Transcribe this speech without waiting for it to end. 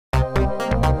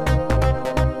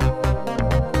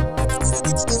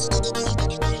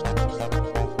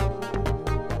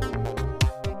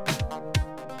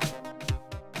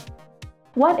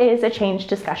What is a change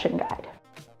discussion guide?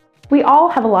 We all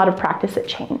have a lot of practice at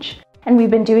change, and we've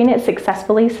been doing it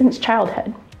successfully since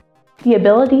childhood. The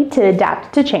ability to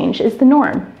adapt to change is the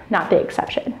norm, not the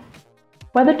exception.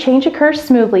 Whether change occurs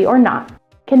smoothly or not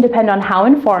can depend on how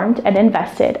informed and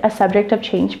invested a subject of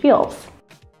change feels.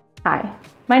 Hi,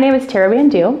 my name is Tara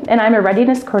Bandu, and I'm a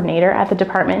Readiness Coordinator at the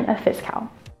Department of FisCal.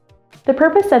 The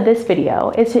purpose of this video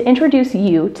is to introduce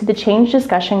you to the Change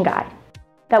Discussion Guide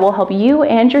that will help you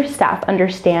and your staff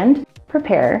understand,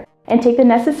 prepare, and take the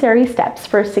necessary steps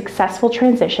for a successful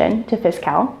transition to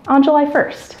FisCal on July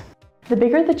 1st. The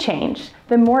bigger the change,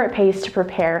 the more it pays to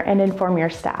prepare and inform your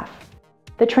staff.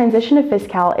 The transition to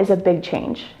FisCal is a big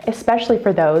change, especially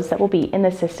for those that will be in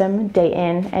the system day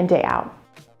in and day out.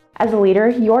 As a leader,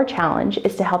 your challenge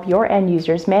is to help your end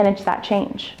users manage that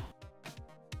change.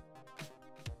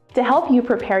 To help you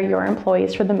prepare your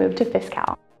employees for the move to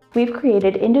FisCal, we've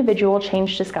created individual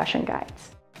change discussion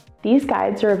guides. These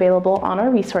guides are available on our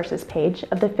resources page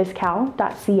of the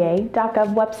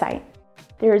fiscal.ca.gov website.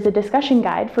 There is a discussion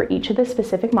guide for each of the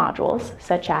specific modules,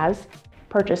 such as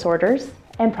purchase orders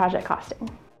and project costing.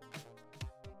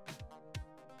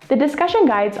 The discussion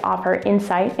guides offer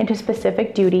insight into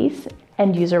specific duties,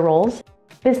 end user roles,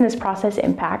 business process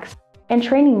impacts, and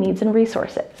training needs and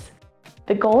resources.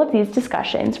 The goal of these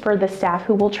discussions for the staff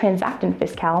who will transact in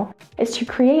FisCal is to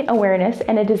create awareness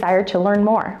and a desire to learn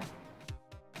more.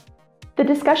 The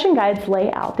discussion guides lay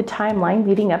out the timeline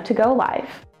leading up to go live,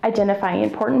 identifying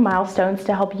important milestones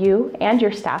to help you and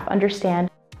your staff understand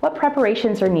what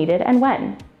preparations are needed and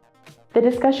when. The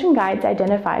discussion guides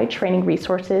identify training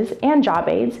resources and job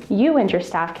aids you and your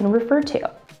staff can refer to.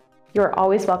 You are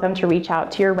always welcome to reach out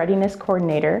to your Readiness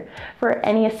Coordinator for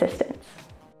any assistance.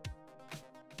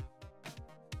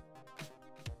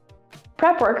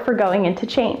 Prep work for going into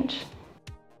change.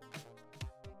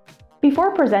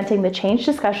 Before presenting the change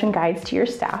discussion guides to your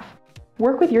staff,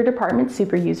 work with your department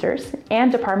super users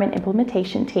and department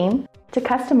implementation team to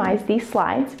customize these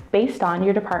slides based on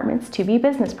your department's to-be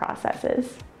business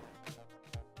processes.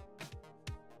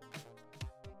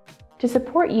 To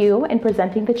support you in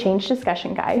presenting the change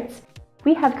discussion guides,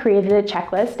 we have created a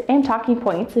checklist and talking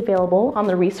points available on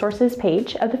the resources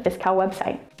page of the FisCal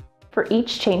website. For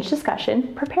each change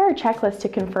discussion, prepare a checklist to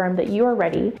confirm that you are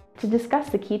ready to discuss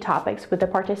the key topics with the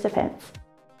participants.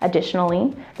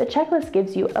 Additionally, the checklist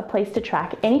gives you a place to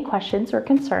track any questions or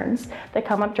concerns that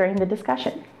come up during the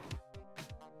discussion.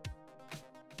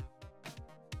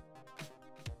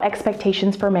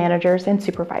 Expectations for managers and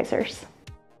supervisors.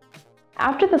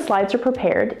 After the slides are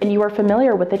prepared and you are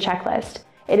familiar with the checklist,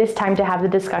 it is time to have the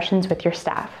discussions with your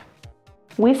staff.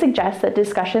 We suggest that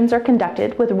discussions are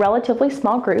conducted with relatively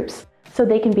small groups so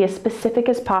they can be as specific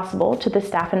as possible to the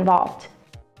staff involved.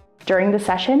 During the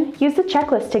session, use the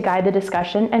checklist to guide the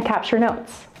discussion and capture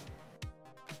notes.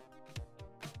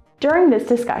 During this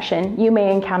discussion, you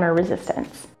may encounter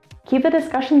resistance. Keep the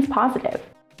discussions positive.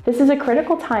 This is a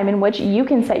critical time in which you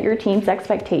can set your team's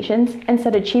expectations and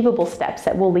set achievable steps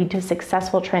that will lead to a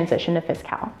successful transition to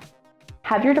FisCal.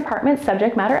 Have your department's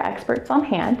subject matter experts on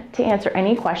hand to answer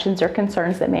any questions or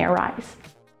concerns that may arise.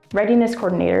 Readiness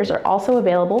coordinators are also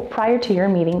available prior to your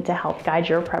meeting to help guide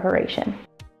your preparation.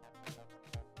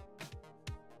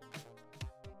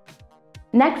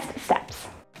 Next steps.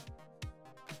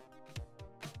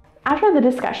 After the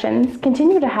discussions,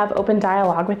 continue to have open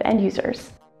dialogue with end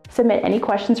users. Submit any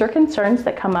questions or concerns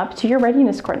that come up to your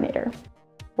readiness coordinator.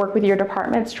 Work with your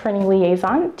department's training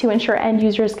liaison to ensure end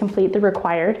users complete the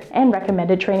required and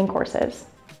recommended training courses.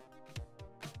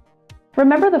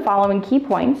 Remember the following key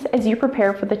points as you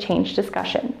prepare for the change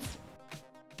discussions.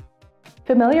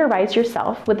 Familiarize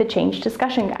yourself with the change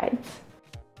discussion guides.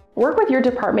 Work with your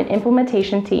department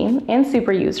implementation team and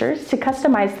super users to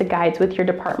customize the guides with your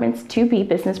department's to-be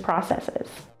business processes.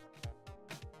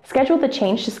 Schedule the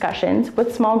change discussions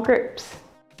with small groups.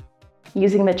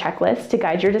 Using the checklist to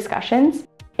guide your discussions,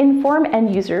 inform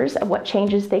end users of what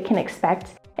changes they can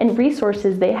expect and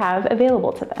resources they have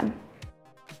available to them.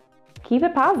 Keep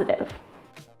it positive.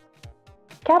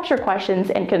 Capture questions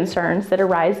and concerns that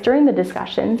arise during the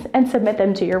discussions and submit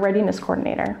them to your readiness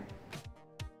coordinator.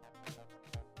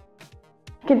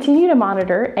 Continue to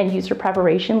monitor end user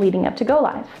preparation leading up to go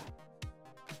live.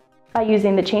 By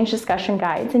using the change discussion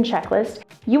guides and checklist,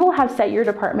 you will have set your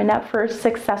department up for a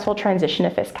successful transition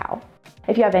to FisCal.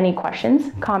 If you have any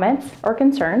questions, comments, or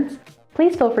concerns,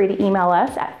 please feel free to email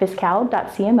us at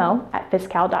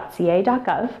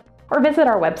fiscal.cmo@fiscal.ca.gov or visit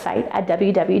our website at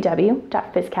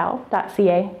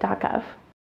www.fiscal.ca.gov.